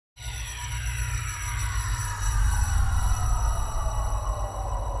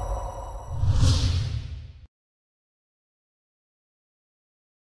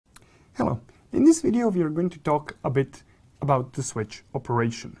Hello, in this video we are going to talk a bit about the switch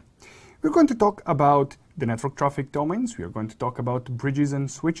operation. We're going to talk about the network traffic domains, we are going to talk about bridges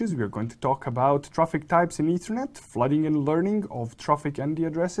and switches, we are going to talk about traffic types in Ethernet, flooding and learning of traffic ND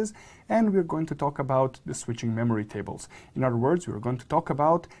addresses, and we're going to talk about the switching memory tables. In other words, we're going to talk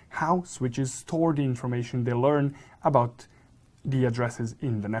about how switches store the information they learn about the addresses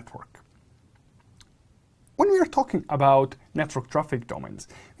in the network. When we are talking about network traffic domains,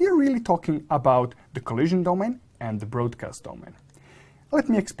 we are really talking about the collision domain and the broadcast domain. Let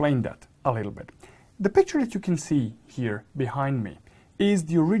me explain that a little bit. The picture that you can see here behind me is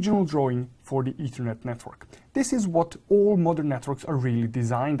the original drawing for the Ethernet network. This is what all modern networks are really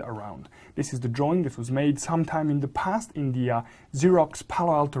designed around. This is the drawing that was made sometime in the past in the Xerox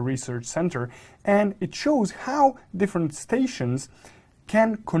Palo Alto Research Center, and it shows how different stations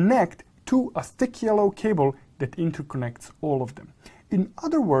can connect to a thick yellow cable that interconnects all of them. In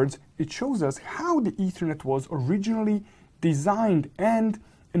other words, it shows us how the Ethernet was originally designed and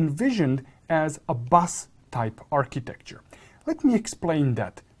envisioned as a bus type architecture. Let me explain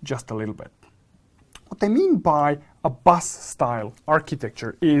that just a little bit. What I mean by a bus style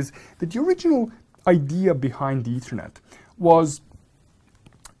architecture is that the original idea behind the Ethernet was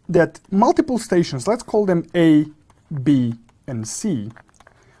that multiple stations, let's call them A, B, and C,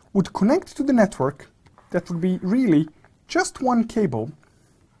 would connect to the network. That would be really just one cable,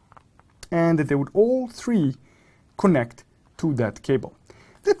 and that they would all three connect to that cable.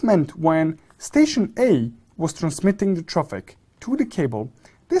 That meant when station A was transmitting the traffic to the cable,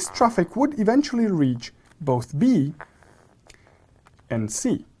 this traffic would eventually reach both B and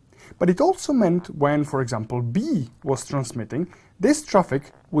C. But it also meant when, for example, B was transmitting, this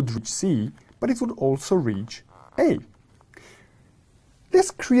traffic would reach C, but it would also reach A.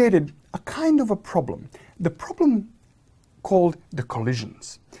 This created a kind of a problem, the problem called the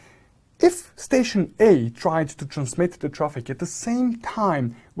collisions. If station A tried to transmit the traffic at the same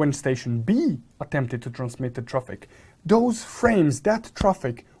time when station B attempted to transmit the traffic, those frames, that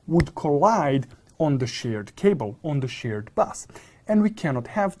traffic, would collide on the shared cable, on the shared bus, and we cannot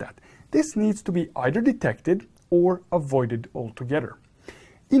have that. This needs to be either detected or avoided altogether.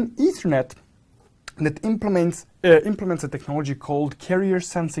 In Ethernet, that implements a technology called carrier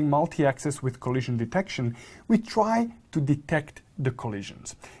sensing multi-access with collision detection, we try to detect the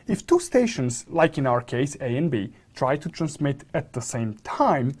collisions. If two stations, like in our case A and B, try to transmit at the same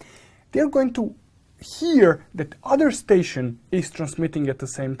time, they're going to hear that other station is transmitting at the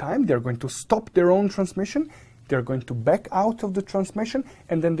same time, they're going to stop their own transmission, they're going to back out of the transmission,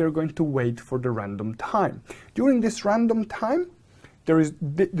 and then they're going to wait for the random time. During this random time,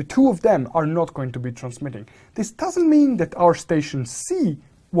 the two of them are not going to be transmitting. This doesn't mean that our station C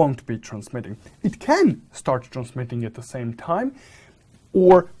won't be transmitting. It can start transmitting at the same time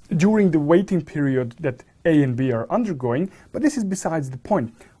or during the waiting period that A and B are undergoing, but this is besides the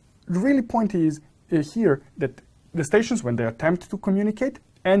point. The really point is here that the stations, when they attempt to communicate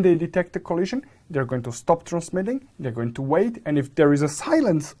and they detect a collision, they're going to stop transmitting, they're going to wait, and if there is a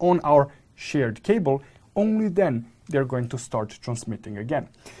silence on our shared cable, only then they're going to start transmitting again.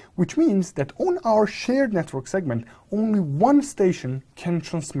 Which means that on our shared network segment, only one station can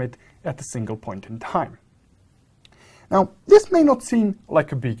transmit at a single point in time. Now, this may not seem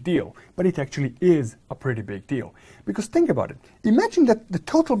like a big deal, but it actually is a pretty big deal. Because think about it. Imagine that the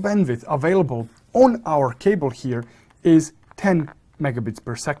total bandwidth available on our cable here is 10 megabits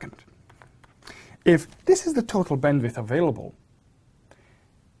per second. If this is the total bandwidth available,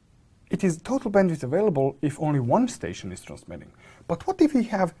 it is total bandwidth available if only one station is transmitting. But what if we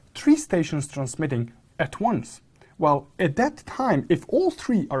have three stations transmitting at once? Well, at that time, if all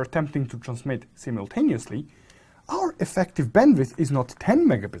three are attempting to transmit simultaneously, our effective bandwidth is not 10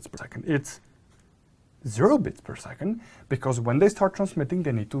 megabits per second, it's 0 bits per second, because when they start transmitting,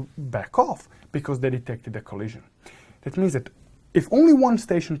 they need to back off because they detected a collision. That means that if only one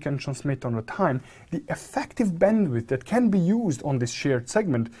station can transmit on a time, the effective bandwidth that can be used on this shared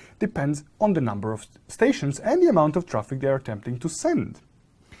segment depends on the number of stations and the amount of traffic they are attempting to send.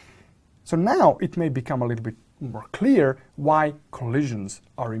 So now it may become a little bit more clear why collisions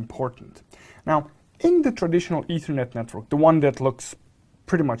are important. Now, in the traditional Ethernet network, the one that looks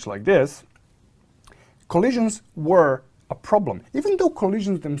pretty much like this, collisions were a problem. Even though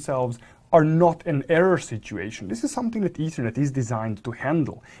collisions themselves are not an error situation. This is something that Ethernet is designed to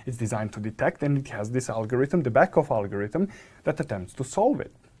handle. It's designed to detect, and it has this algorithm, the backoff algorithm, that attempts to solve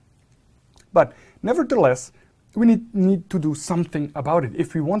it. But nevertheless, we need to do something about it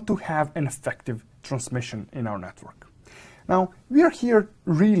if we want to have an effective transmission in our network. Now, we are here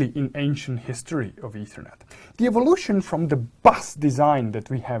really in ancient history of Ethernet. The evolution from the bus design that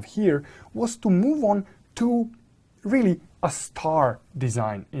we have here was to move on to really a star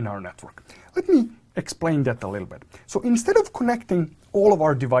design in our network. Let me explain that a little bit. So instead of connecting all of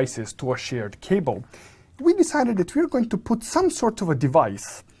our devices to a shared cable, we decided that we're going to put some sort of a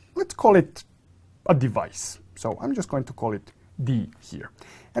device. Let's call it a device. So I'm just going to call it D here.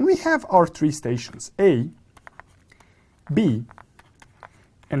 And we have our three stations, A, B,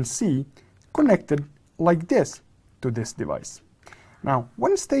 and C, connected like this to this device. Now,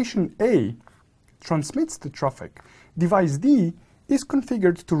 when station A transmits the traffic, device D is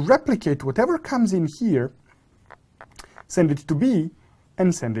configured to replicate whatever comes in here, send it to B,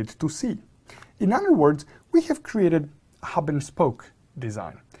 and send it to C. In other words, we have created a hub and spoke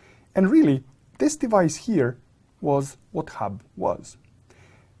design. And really, this device here was what hub was.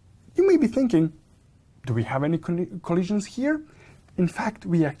 You may be thinking, do we have any collisions here? In fact,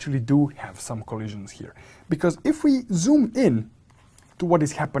 we actually do have some collisions here. Because if we zoom in to what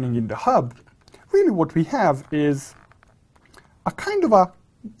is happening in the hub, really what we have is a kind of a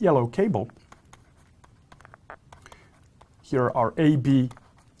yellow cable. Here are A, B,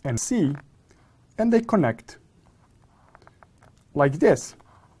 and C, and they connect like this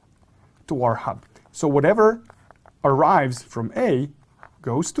to our hub. So whatever arrives from A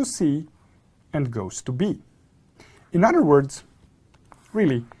goes to C and goes to B. In other words,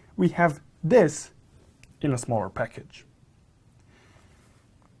 really, we have this in a smaller package.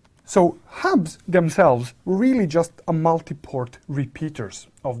 So hubs themselves were really just a multi-port repeaters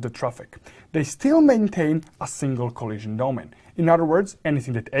of the traffic. They still maintain a single collision domain. In other words,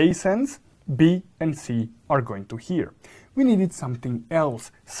 anything that A sends, B and C are going to hear. We needed something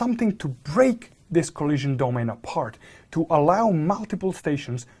else, something to break this collision domain apart, to allow multiple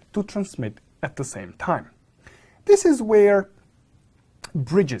stations to transmit at the same time. This is where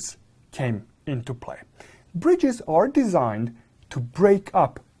bridges came into play. Bridges are designed to break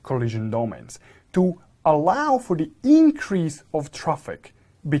up collision domains, to allow for the increase of traffic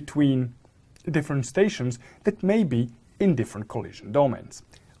between different stations that may be in different collision domains.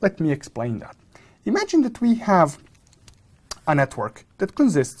 Let me explain that. Imagine that we have a network that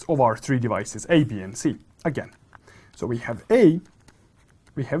consists of our three devices, A, B, and C. Again, so we have A,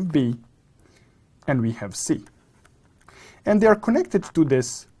 we have B, and we have C. And they are connected to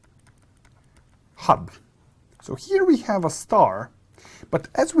this hub. So here we have a star, but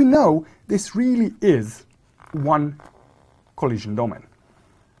as we know, this really is one collision domain.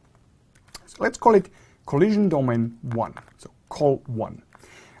 So let's call it collision domain 1, so call 1.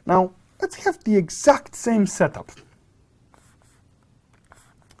 Now, let's have the exact same setup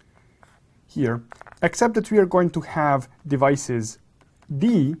here, except that we are going to have devices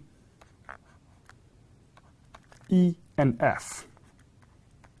D, E, and F.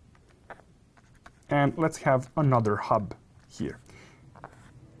 And let's have another hub here.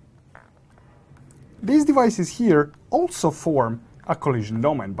 These devices here also form a collision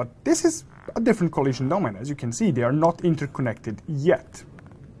domain, but this is a different collision domain. As you can see, they are not interconnected yet.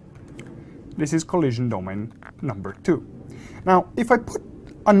 This is collision domain number 2. Now, if I put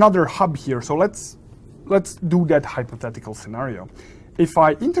another hub here, so let's do that hypothetical scenario. If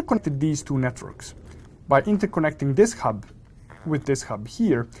I interconnected these two networks by interconnecting this hub with this hub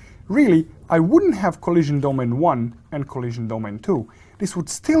here, really, I wouldn't have collision domain 1 and collision domain 2. This would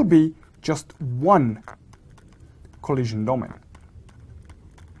still be just one collision domain.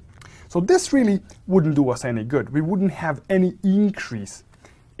 So this really wouldn't do us any good. We wouldn't have any increase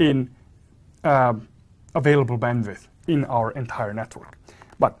in available bandwidth in our entire network.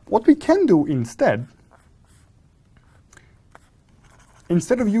 But what we can do instead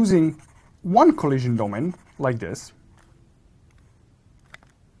of using one collision domain like this,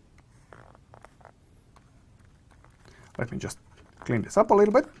 let me just clean this up a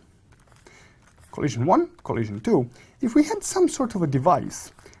little bit. Collision 1, collision 2. If we had some sort of a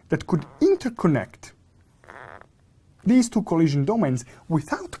device that could interconnect these two collision domains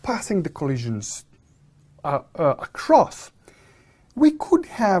without passing the collisions across, we could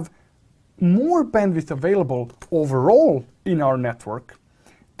have more bandwidth available overall in our network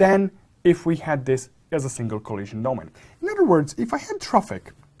than if we had this as a single collision domain. In other words, if I had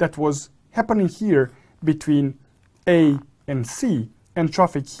traffic that was happening here between A and C, and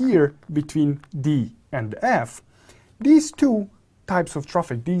traffic here between D and F, these two types of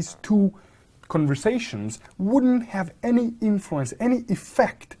traffic, these two conversations wouldn't have any influence, any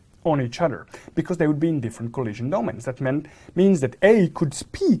effect on each other, because they would be in different collision domains. That means that A could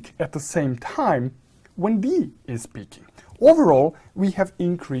speak at the same time when B is speaking. Overall, we have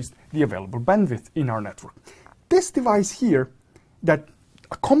increased the available bandwidth in our network. this device here that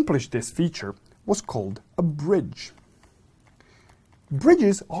accomplished this feature was called a bridge.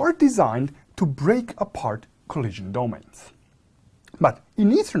 Bridges are designed to break apart collision domains. But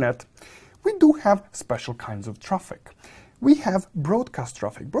in Ethernet, we do have special kinds of traffic. We have broadcast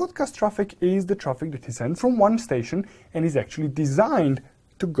traffic. Broadcast traffic is the traffic that is sent from one station and is actually designed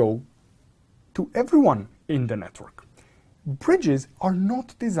to go to everyone in the network. Bridges are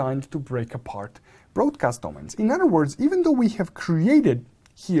not designed to break apart broadcast domains. In other words, even though we have created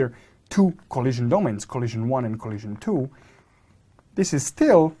here two collision domains, collision 1 and collision 2, this is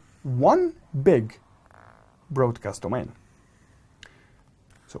still one big broadcast domain.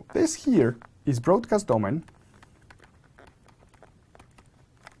 So this here is broadcast domain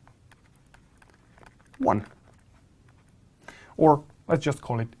 1, or let's just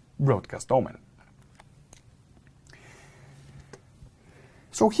call it broadcast domain.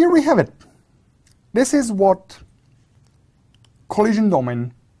 So here we have it. This is what collision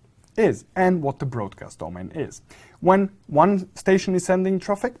domain is and what the broadcast domain is. When one station is sending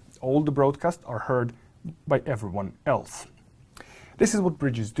traffic, all the broadcasts are heard by everyone else. This is what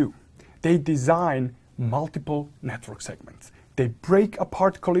bridges do. They design multiple network segments. They break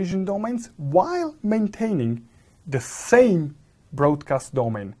apart collision domains while maintaining the same broadcast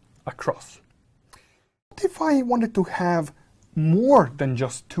domain across. What if I wanted to have more than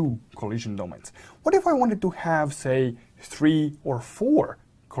just two collision domains? What if I wanted to have, say, 3 or 4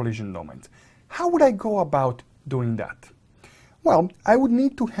 collision domains? How would I go about doing that? Well, I would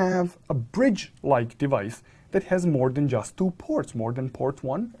need to have a bridge-like device that has more than just 2 ports, more than port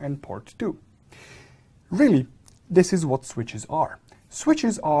 1 and port 2. Really, this is what switches are.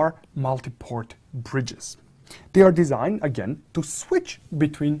 Switches are multi-port bridges. They are designed, again, to switch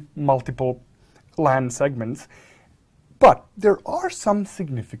between multiple LAN segments, but there are some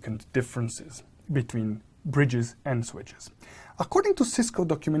significant differences between bridges and switches. According to Cisco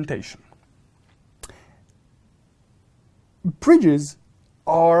documentation, bridges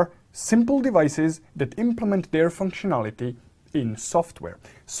are simple devices that implement their functionality in software.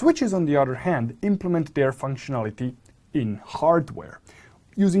 Switches, on the other hand, implement their functionality in hardware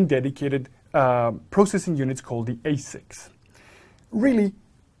using dedicated processing units called the ASICs. Really,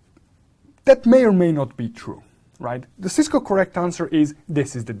 that may or may not be true, right? The Cisco correct answer is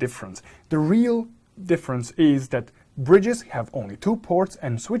this is the difference. The real difference is that bridges have only 2 ports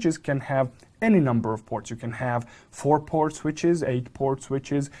and switches can have any number of ports. You can have 4-port switches, 8-port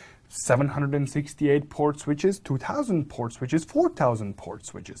switches, 768-port switches, 2,000-port switches, 4,000-port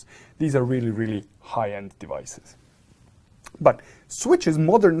switches. These are really, really high-end devices. But switches,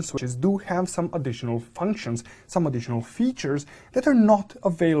 modern switches, do have some additional functions, some additional features that are not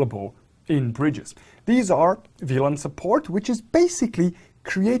available in bridges. These are VLAN support, which is basically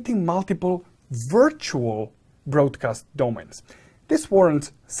creating multiple virtual broadcast domains. This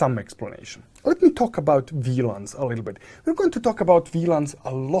warrants some explanation. Let me talk about VLANs a little bit. We're going to talk about VLANs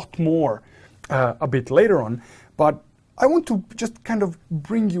a lot more a bit later on, but I want to just kind of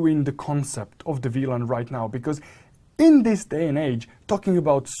bring you in the concept of the VLAN right now, because in this day and age, talking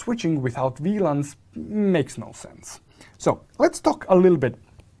about switching without VLANs makes no sense. So let's talk a little bit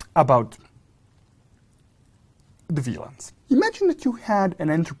about the VLANs. Imagine that you had an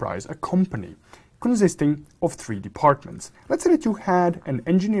enterprise, a company, consisting of 3 departments. Let's say that you had an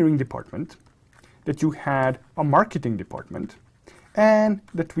engineering department, that you had a marketing department, and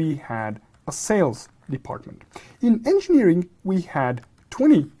that we had a sales department. In engineering, we had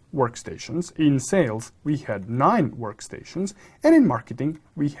 20 workstations. In sales, we had 9 workstations. And in marketing,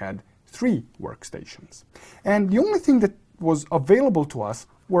 we had 3 workstations. And the only thing that was available to us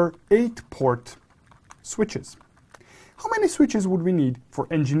were 8-port switches. How many switches would we need for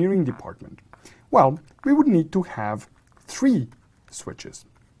engineering department? Well, we would need to have 3 switches.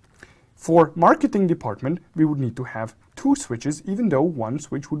 For marketing department, we would need to have 2 switches, even though 1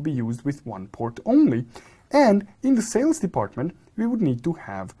 switch would be used with 1 port only. And in the sales department, we would need to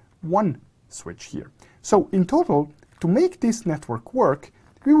have 1 switch here. So in total, to make this network work,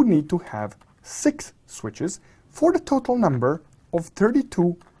 we would need to have 6 switches for the total number of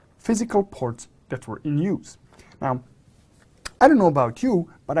 32 physical ports that were in use. Now, I don't know about you,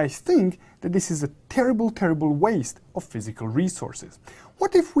 but I think that this is a terrible, terrible waste of physical resources.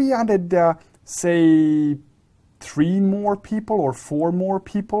 What if we added, say, 3 more people or 4 more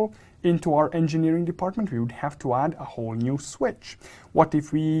people into our engineering department? We would have to add a whole new switch. What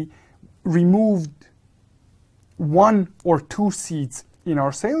if we removed 1 or 2 seats in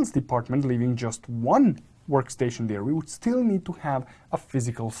our sales department, leaving just 1 workstation there? We would still need to have a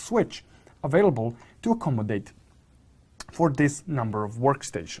physical switch available to accommodate for this number of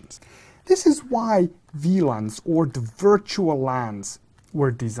workstations. This is why VLANs, or the virtual LANs,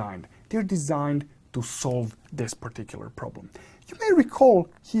 were designed. They're designed to solve this particular problem. You may recall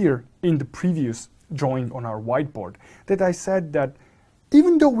here in the previous drawing on our whiteboard that I said that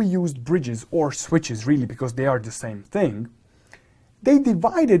even though we used bridges or switches, really, because they are the same thing, they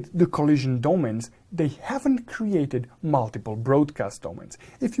divided the collision domains. They haven't created multiple broadcast domains.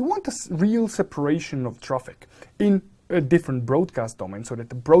 If you want a real separation of traffic in a different broadcast domain, so that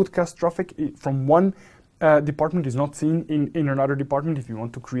the broadcast traffic from one department is not seen in another department, if you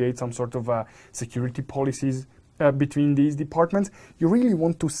want to create some sort of security policies between these departments, you really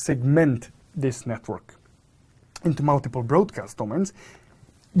want to segment this network into multiple broadcast domains.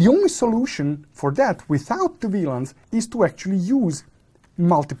 The only solution for that without the VLANs is to actually use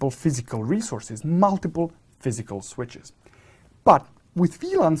multiple physical resources, multiple physical switches. But with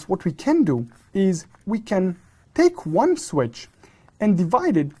VLANs, what we can do is we can take one switch and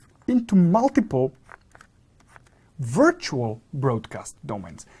divide it into multiple virtual broadcast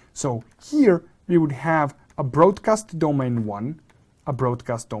domains. So here we would have a broadcast domain 1, a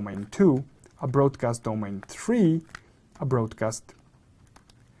broadcast domain 2, a broadcast domain 3, a broadcast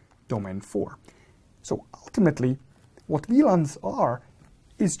domain 4. So ultimately, what VLANs are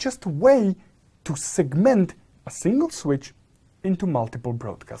is just a way to segment a single switch into multiple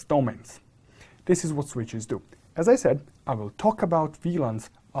broadcast domains. This is what switches do. As I said, I will talk about VLANs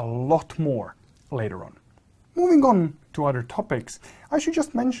a lot more later on. Moving on to other topics, I should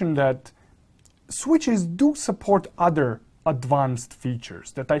just mention that switches do support other advanced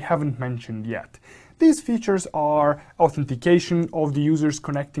features that I haven't mentioned yet. These features are authentication of the users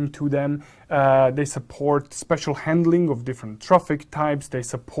connecting to them. They support special handling of different traffic types. They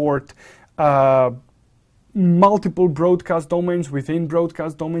support multiple broadcast domains within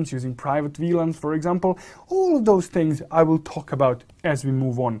broadcast domains using private VLANs, for example. All of those things I will talk about as we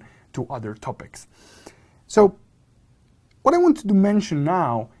move on to other topics. So what I wanted to mention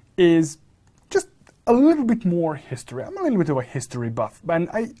now is just a little bit more history. I'm a little bit of a history buff, and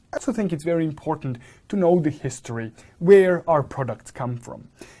I also think it's very important to know the history, where our products come from.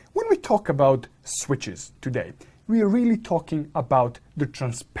 When we talk about switches today, we are really talking about the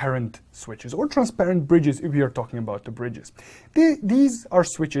transparent switches, or transparent bridges if we are talking about the bridges. These are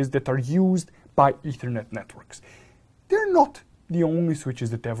switches that are used by Ethernet networks. They're not the only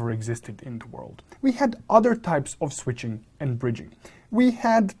switches that ever existed in the world. We had other types of switching and bridging. We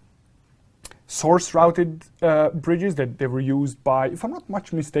had source-routed bridges that they were used by, if I'm not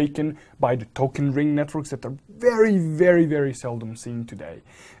much mistaken, by the token ring networks that are very, very, very seldom seen today.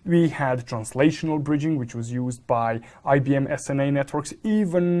 We had translational bridging, which was used by IBM SNA networks.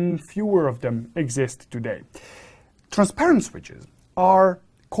 Even fewer of them exist today. Transparent switches are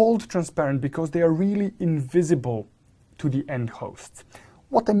called transparent because they are really invisible to the end hosts.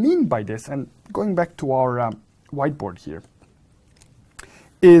 What I mean by this, and going back to our whiteboard here,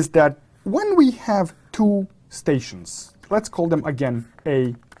 is that when we have two stations, let's call them again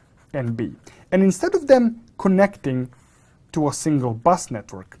A and B, and instead of them connecting to a single bus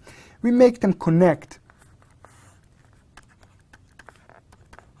network, we make them connect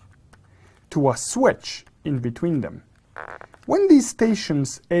to a switch in between them. When these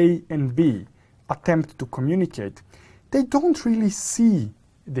stations A and B attempt to communicate, they don't really see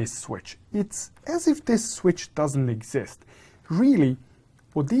this switch. It's as if this switch doesn't exist. Really,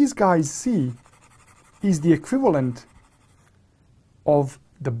 what these guys see is the equivalent of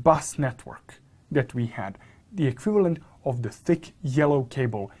the bus network that we had, the equivalent of the thick yellow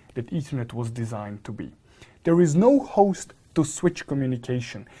cable that Ethernet was designed to be. There is no host to switch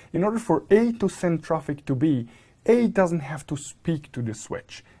communication. In order for A to send traffic to B, A doesn't have to speak to the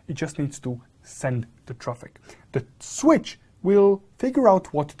switch. It just needs to send the traffic. The switch will figure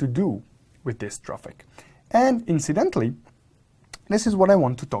out what to do with this traffic. And incidentally, this is what I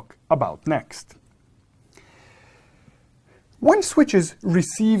want to talk about next. When switches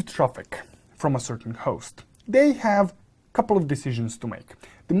receive traffic from a certain host, they have a couple of decisions to make.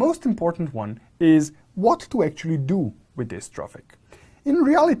 The most important one is what to actually do with this traffic. In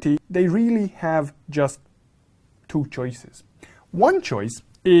reality, they really have just two choices. One choice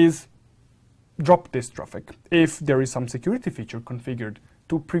is drop this traffic if there is some security feature configured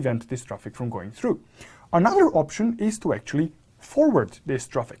to prevent this traffic from going through. Another option is to actually forward this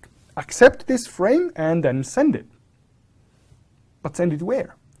traffic. Accept this frame and then send it. But send it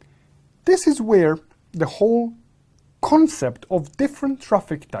where? This is where the whole concept of different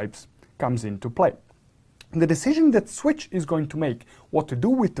traffic types comes into play. The decision that switch is going to make what to do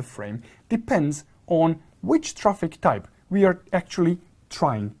with the frame depends on which traffic type we are actually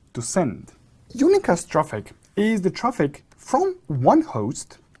trying to send. Unicast traffic is the traffic from one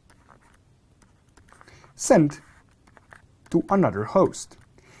host sent to another host.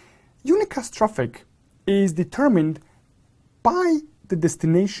 Unicast traffic is determined by the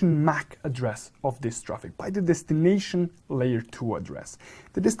destination MAC address of this traffic, by the destination layer 2 address.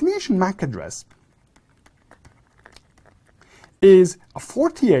 The destination MAC address is a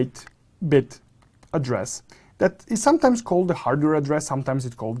 48-bit address that is sometimes called the hardware address, sometimes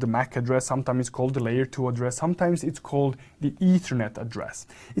it's called the MAC address, sometimes it's called the layer 2 address, sometimes it's called the Ethernet address.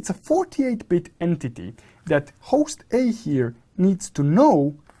 It's a 48-bit entity that host A here needs to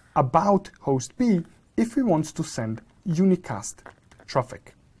know about host B if he wants to send unicast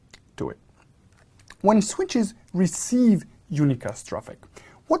traffic to it. When switches receive unicast traffic,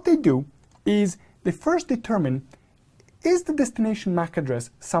 what they do is they first determine, is the destination MAC address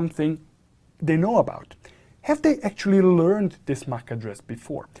something they know about? Have they actually learned this MAC address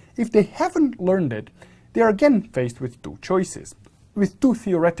before? If they haven't learned it, they are again faced with two choices, with two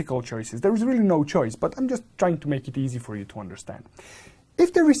theoretical choices. There is really no choice, but I'm just trying to make it easy for you to understand.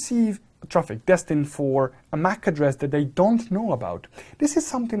 If they receive traffic destined for a MAC address that they don't know about, this is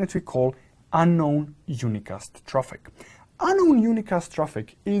something that we call unknown unicast traffic. Unknown unicast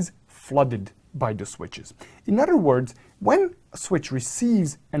traffic is flooded by the switches. In other words, when a switch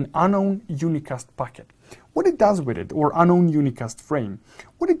receives an unknown unicast packet, what it does with it, or unknown unicast frame,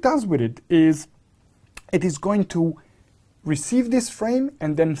 what it does with it is it is going to receive this frame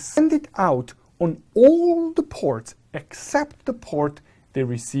and then send it out on all the ports except the port they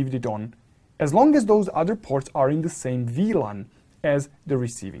received it on, as long as those other ports are in the same VLAN as the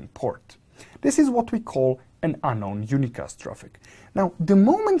receiving port. This is what we call an unknown unicast traffic. Now, the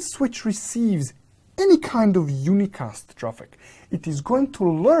moment switch receives any kind of unicast traffic, it is going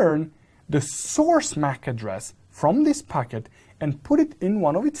to learn the source MAC address from this packet and put it in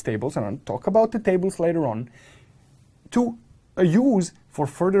one of its tables, and I'll talk about the tables later on, to use for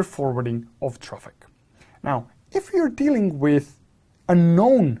further forwarding of traffic. Now, if you're dealing with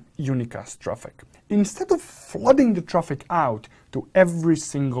unknown unicast traffic, instead of flooding the traffic out to every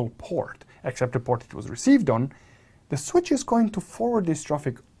single port, except the port it was received on, the switch is going to forward this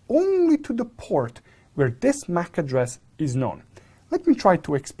traffic only to the port where this MAC address is known. Let me try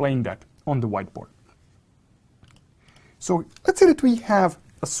to explain that on the whiteboard. So let's say that we have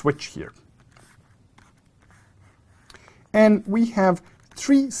a switch here. And we have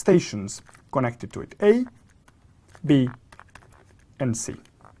three stations connected to it, A, B, and C.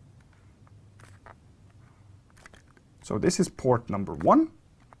 So this is port number 1,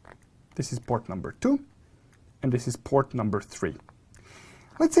 this is port number 2, and this is port number 3.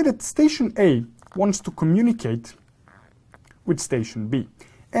 Let's say that station A wants to communicate with station B,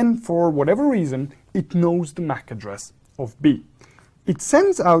 and for whatever reason, it knows the MAC address of B. It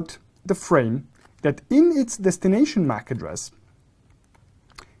sends out the frame that in its destination MAC address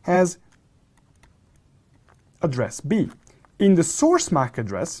has address B. In the source MAC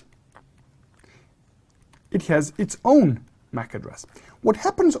address, it has its own MAC address. What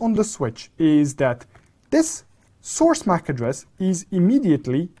happens on the switch is that this source MAC address is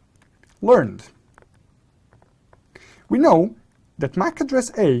immediately learned. We know that MAC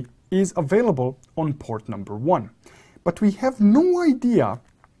address A is available on port number 1, but we have no idea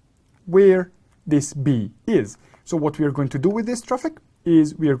where this B is. So what we are going to do with this traffic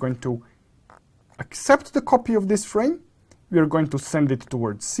is we are going to accept the copy of this frame, we are going to send it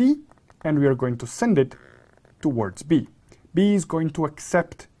towards C, and we are going to send it towards B. B is going to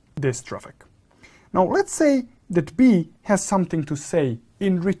accept this traffic. Now let's say that B has something to say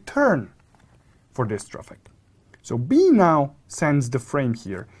in return for this traffic. So B now sends the frame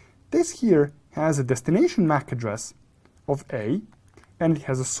here. This here has a destination MAC address of A, and it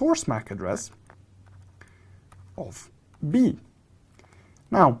has a source MAC address of B.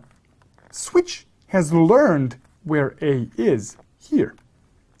 Now, switch has learned where A is here.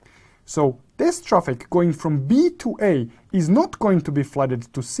 So this traffic going from B to A is not going to be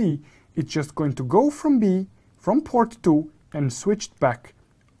flooded to C, it's just going to go from B, from port 2, and switched back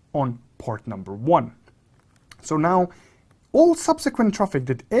on port number 1. So now, all subsequent traffic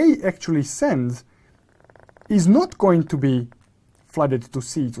that A actually sends is not going to be flooded to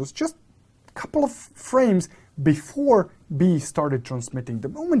C. It was just a couple of frames before B started transmitting. The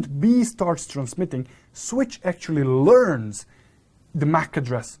moment B starts transmitting, switch actually learns the MAC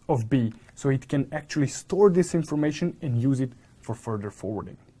address of B, so it can actually store this information and use it for further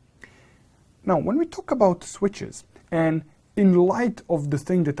forwarding. Now, when we talk about switches, and in light of the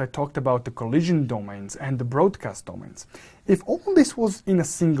thing that I talked about, the collision domains and the broadcast domains, if all this was in a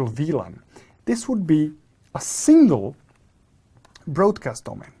single VLAN, this would be a single broadcast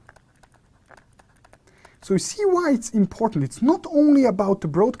domain. So you see why it's important. It's not only about the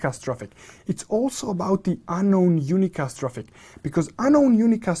broadcast traffic, it's also about the unknown unicast traffic, because unknown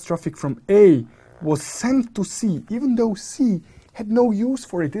unicast traffic from A was sent to C, even though C had no use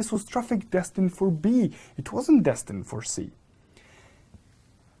for it. This was traffic destined for B. It wasn't destined for C.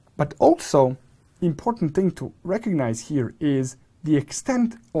 But also, important thing to recognize here is the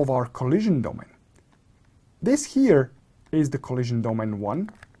extent of our collision domain. This here is the collision domain 1.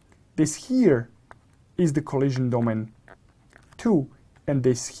 This here is the collision domain 2. And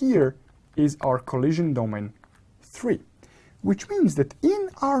this here is our collision domain 3. Which means that in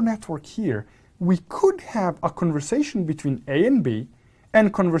our network here, we could have a conversation between A and B,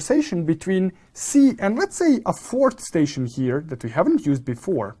 and conversation between C and, let's say, a fourth station here that we haven't used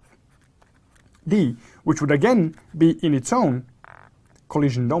before, D, which would again be in its own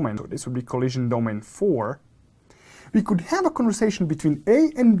collision domain. So this would be collision domain 4. We could have a conversation between A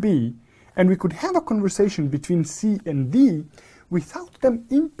and B, and we could have a conversation between C and D without them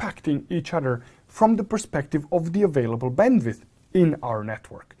impacting each other from the perspective of the available bandwidth in our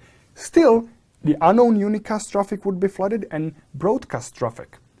network. Still, the unknown unicast traffic would be flooded and broadcast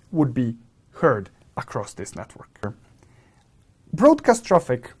traffic would be heard across this network. Broadcast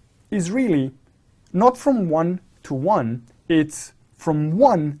traffic is really not from one to one, it's from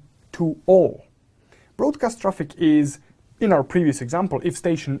one to all. Broadcast traffic is, in our previous example, if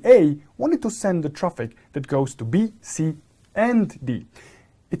station A wanted to send the traffic that goes to B, C, and D.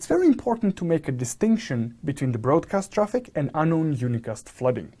 It's very important to make a distinction between the broadcast traffic and unknown unicast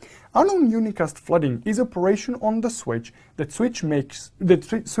flooding. Unknown unicast flooding is operation on the switch that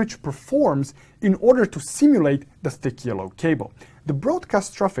switch performs in order to simulate the thick yellow cable. The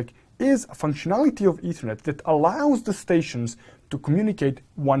broadcast traffic is a functionality of Ethernet that allows the stations to communicate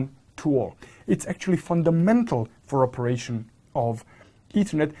one to all. It's actually fundamental for operation of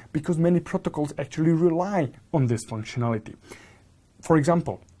Ethernet because many protocols actually rely on this functionality. For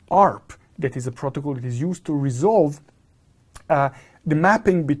example, ARP, that is a protocol that is used to resolve the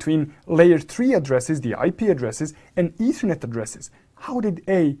mapping between layer 3 addresses, the IP addresses, and Ethernet addresses. How did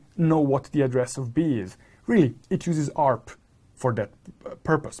A know what the address of B is? Really, it uses ARP for that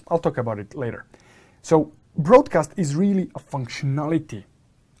purpose. I'll talk about it later. So broadcast is really a functionality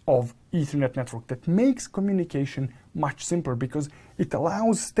of Ethernet network that makes communication much simpler because it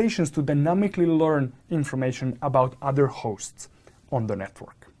allows stations to dynamically learn information about other hosts on the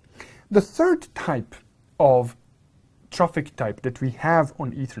network. The third type of traffic type that we have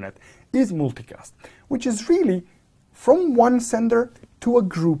on Ethernet is multicast, which is really from one sender to a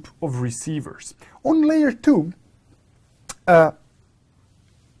group of receivers. On layer 2, the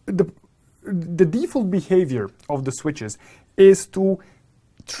default behavior of the switches is to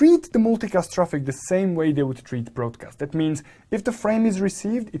treat the multicast traffic the same way they would treat broadcast. That means if the frame is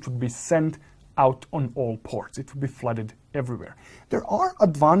received, it would be sent out on all ports. It would be flooded everywhere. There are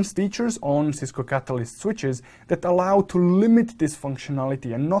advanced features on Cisco Catalyst switches that allow to limit this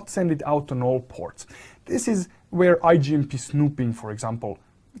functionality and not send it out on all ports. This is where IGMP snooping, for example,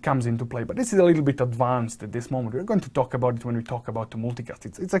 comes into play, but this is a little bit advanced at this moment. We're going to talk about it when we talk about the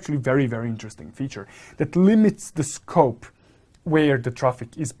multicast. It's actually a very, very interesting feature that limits the scope where the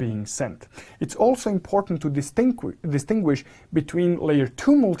traffic is being sent. It's also important to distinguish between layer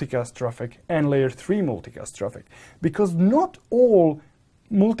 2 multicast traffic and layer 3 multicast traffic, because not all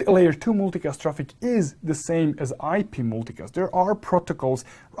layer 2 multicast traffic is the same as IP multicast. There are protocols,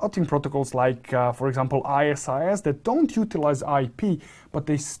 routing protocols like, for example, ISIS that don't utilize IP, but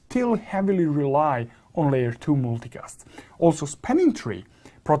they still heavily rely on layer 2 multicasts. Also, spanning tree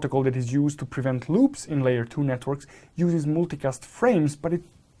protocol that is used to prevent loops in layer 2 networks uses multicast frames, but it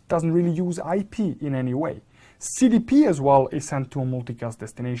doesn't really use IP in any way. CDP as well is sent to a multicast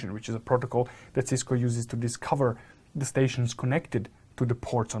destination, which is a protocol that Cisco uses to discover the stations connected to the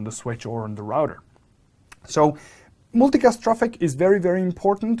ports on the switch or on the router. So multicast traffic is very, very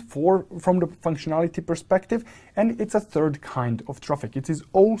important from the functionality perspective, and it's a third kind of traffic. It is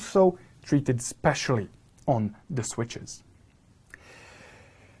also treated specially on the switches.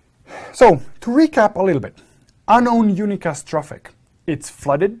 So, to recap a little bit, unknown unicast traffic, it's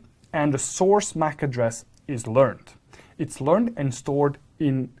flooded and the source MAC address is learned. It's learned and stored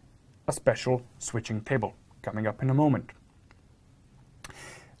in a special switching table, coming up in a moment.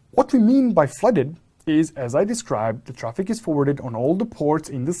 What we mean by flooded is, as I described, the traffic is forwarded on all the ports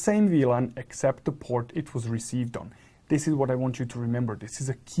in the same VLAN except the port it was received on. This is what I want you to remember. This is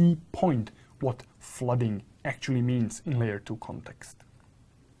a key point, what flooding actually means in layer 2 context.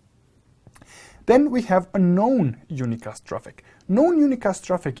 Then we have a known unicast traffic. Known unicast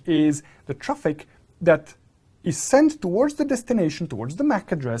traffic is the traffic that is sent towards the destination, towards the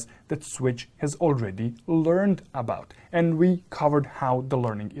MAC address that switch has already learned about. And we covered how the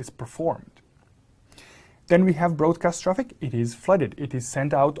learning is performed. Then we have broadcast traffic. It is flooded. It is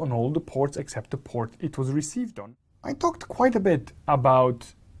sent out on all the ports except the port it was received on. I talked quite a bit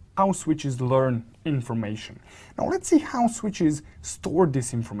about how switches learn information. Now let's see how switches store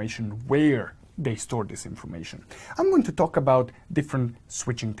this information, where they store this information. I'm going to talk about different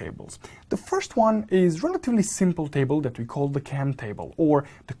switching tables. The first one is a relatively simple table that we call the CAM table, or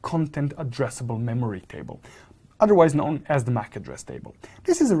the Content Addressable Memory table, otherwise known as the MAC address table.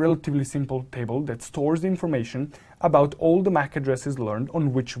 This is a relatively simple table that stores the information about all the MAC addresses learned,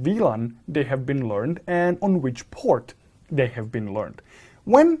 on which VLAN they have been learned, and on which port they have been learned.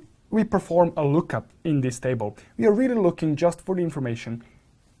 When we perform a lookup in this table, we are really looking just for the information: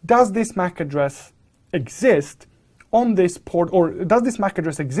 does this MAC address exist on this port, or does this MAC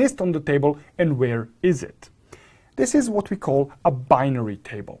address exist on the table, and where is it? This is what we call a binary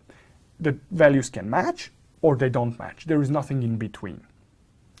table. The values can match or they don't match. There is nothing in between.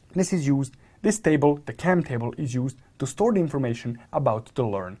 This table, the CAM table, is used to store the information about the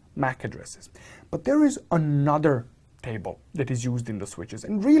learn MAC addresses. But there is another table that is used in the switches,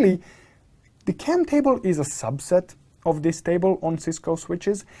 and really the CAM table is a subset of this table on Cisco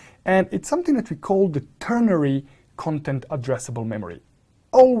switches, and it's something that we call the ternary content addressable memory,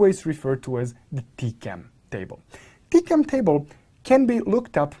 always referred to as the TCAM table. TCAM table can be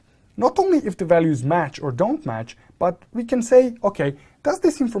looked up not only if the values match or don't match, but we can say, okay, does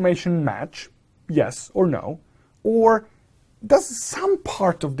this information match, yes or no, or does some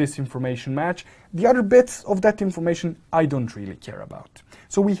part of this information match? The other bits of that information I don't really care about.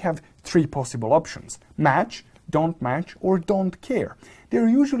 So we have three possible options: match, don't match, or don't care. They're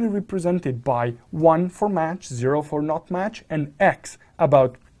usually represented by 1 for match, 0 for not match, and X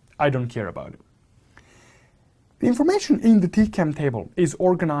about I don't care about it. The information in the TCAM table is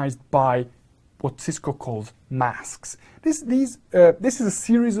organized by what Cisco calls masks. This is a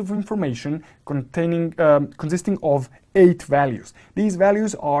series of information consisting of 8 values. These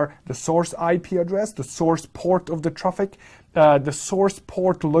values are the source IP address, the source port of the traffic, the source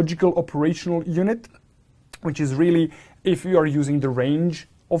port logical operational unit, which is really if you are using the range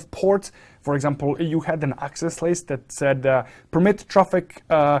of ports. For example, you had an access list that said permit traffic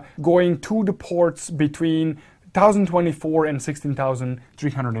going to the ports between 1024 and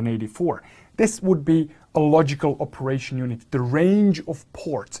 16,384. This would be a logical operation unit, the range of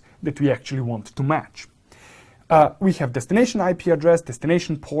ports that we actually want to match. We have destination IP address,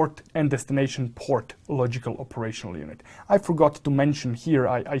 destination port, and destination port logical operational unit. I forgot to mention here,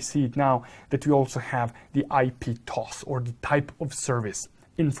 I see it now, that we also have the IP TOS, or the type of service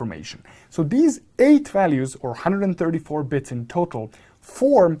information. So these 8 values, or 134 bits in total,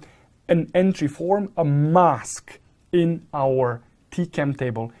 form a mask in our TCAM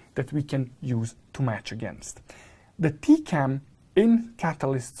table that we can use to match against. The TCAM in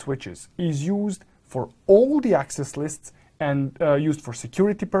Catalyst switches is used for all the access lists and used for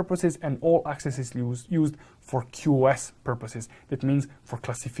security purposes, and all access is used for QoS purposes. That means for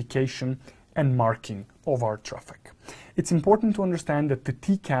classification and marking of our traffic. It's important to understand that the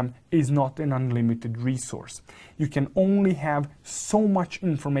TCAM is not an unlimited resource. You can only have so much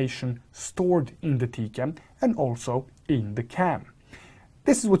information stored in the TCAM and also in the CAM.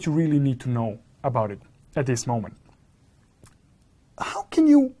 This is what you really need to know about it at this moment. How can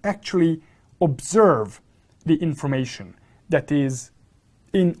you actually observe the information that is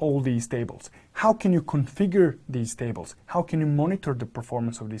in all these tables? How can you configure these tables? How can you monitor the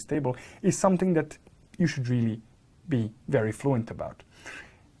performance of this table is something that you should really be very fluent about.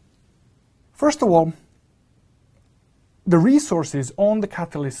 First of all, the resources on the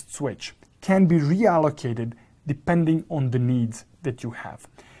Catalyst switch can be reallocated depending on the needs that you have.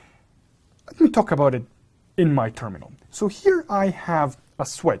 Let me talk about it in my terminal. So here I have a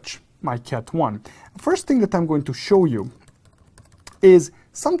switch, my Cat1. The first thing that I'm going to show you is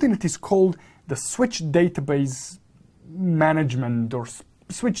something that is called the Switch Database Management, or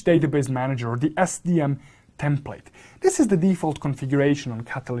Switch Database Manager, or the SDM template. This is the default configuration on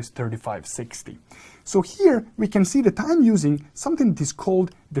Catalyst 3560. So here we can see that I'm using something that is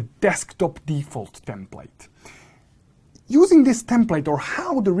called the desktop default template. Using this template, or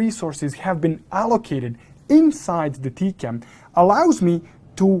how the resources have been allocated inside the TCAM, allows me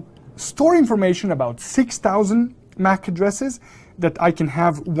to store information about 6,000 MAC addresses, that I can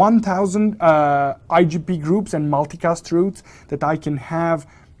have 1,000 IGP groups and multicast routes, that I can have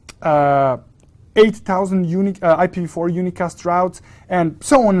 8,000 IPv4 unicast routes, and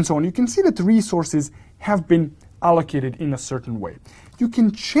so on and so on. You can see that the resources have been allocated in a certain way. You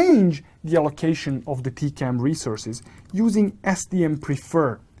can change the allocation of the TCAM resources using SDM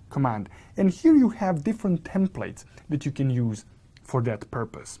prefer command. And here you have different templates that you can use for that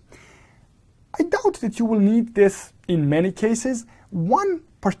purpose. I doubt that you will need this in many cases. One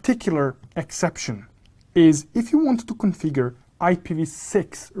particular exception is if you want to configure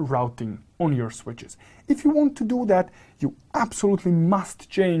IPv6 routing on your switches. If you want to do that, you absolutely must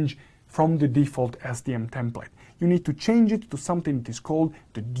change from the default SDM template. You need to change it to something that is called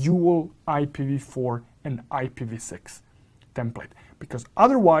the dual IPv4 and IPv6 template, because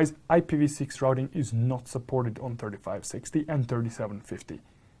otherwise IPv6 routing is not supported on 3560 and 3750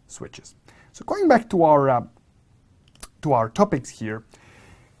 switches. So going back to our topics here,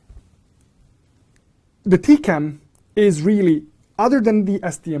 the TCAM is really, other than the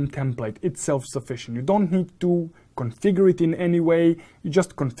SDM template, it's self-sufficient. You don't need to configure it in any way. You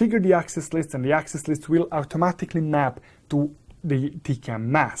just configure the access list, and the access list will automatically map to the TCAM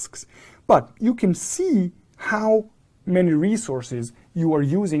masks. But you can see how many resources you are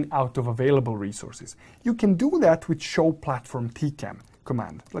using out of available resources. You can do that with show platform TCAM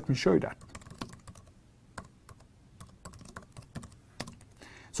command. Let me show you that.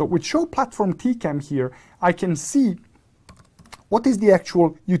 So with show platform TCAM here, I can see what is the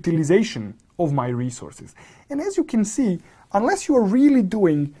actual utilization of my resources. And as you can see, unless you are really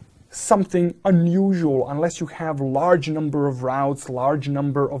doing something unusual, unless you have large number of routes, large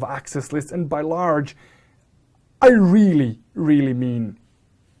number of access lists, and by large, I really mean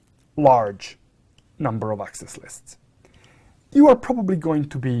large number of access lists, you are probably going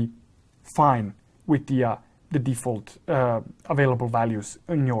to be fine with the default available values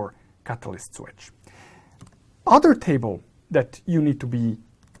in your Catalyst switch. Other table that you need to be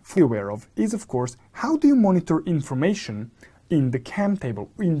fully aware of is, of course, how do you monitor information in the CAM table,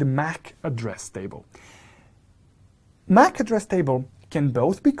 in the MAC address table. MAC address table can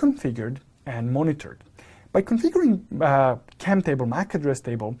both be configured and monitored. By configuring CAM table, MAC address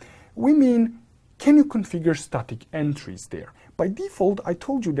table, we mean, can you configure static entries there? By default, I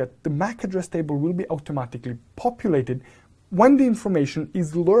told you that the MAC address table will be automatically populated when the information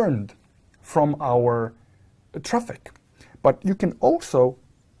is learned from our traffic. But you can also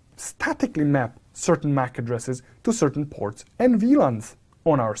statically map certain MAC addresses to certain ports and VLANs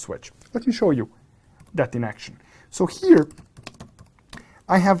on our switch. Let me show you that in action. So here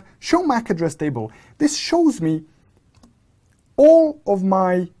I have show MAC address table. This shows me all of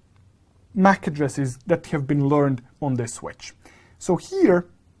my MAC addresses that have been learned on this switch. So here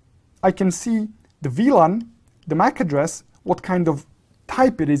I can see the VLAN, the MAC address, what kind of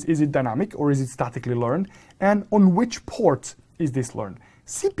type it is it dynamic or is it statically learned, and on which port is this learned.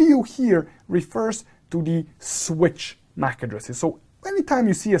 CPU here refers to the switch MAC addresses. So anytime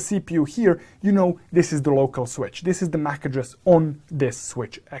you see a CPU here, you know this is the local switch. This is the MAC address on this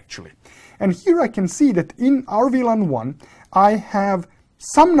switch actually. And here I can see that in our VLAN 1, I have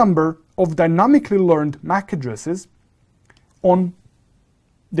some number of dynamically learned MAC addresses on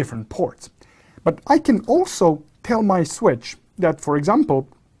different ports. But I can also tell my switch that, for example,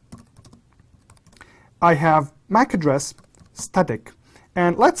 I have MAC address static,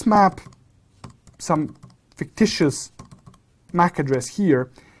 and let's map some fictitious MAC address here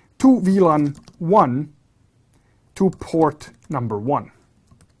to VLAN 1 to port number 1.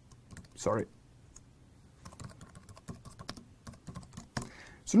 Sorry.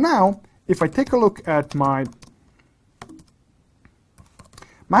 So now, if I take a look at my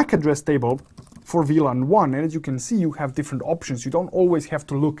MAC address table for VLAN 1, and as you can see, you have different options. You don't always have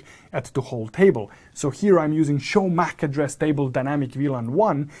to look at the whole table. So here I'm using show MAC address table dynamic VLAN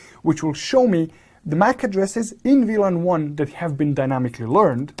 1, which will show me the MAC addresses in VLAN 1 that have been dynamically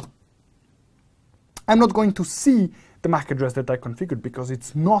learned. I'm not going to see the MAC address that I configured because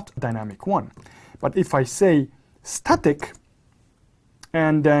it's not a dynamic one. But if I say static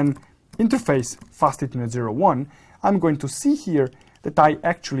and then interface fast Ethernet 01, I'm going to see here that I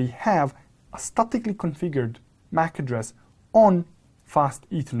actually have a statically configured MAC address on fast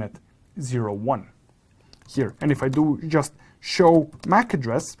Ethernet 01 here. And if I do just show MAC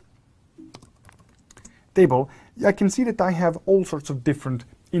address table, I can see that I have all sorts of different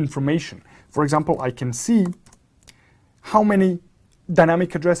information. For example, I can see how many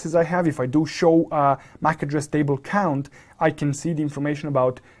dynamic addresses I have. If I do show MAC address table count, I can see the information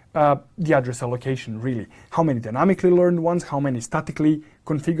about the address allocation, really. How many dynamically learned ones, how many statically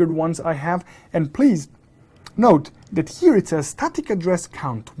configured ones I have. And please note that here it says static address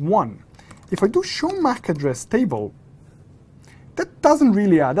count 1. If I do show MAC address table, that doesn't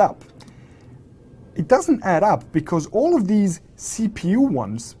really add up. It doesn't add up because all of these CPU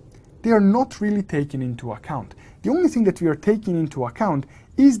ones, they are not really taken into account. The only thing that we are taking into account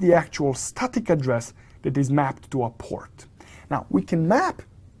is the actual static address that is mapped to a port. Now, we can map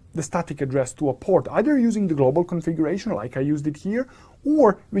the static address to a port either using the global configuration like I used it here,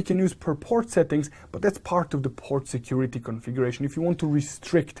 or we can use per port settings, but that's part of the port security configuration if you want to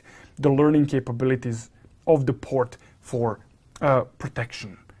restrict the learning capabilities of the port for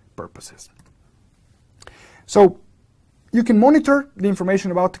protection purposes. So you can monitor the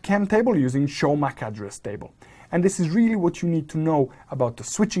information about the CAM table using show MAC address table. And this is really what you need to know about the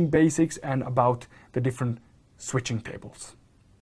switching basics and about the different switching tables.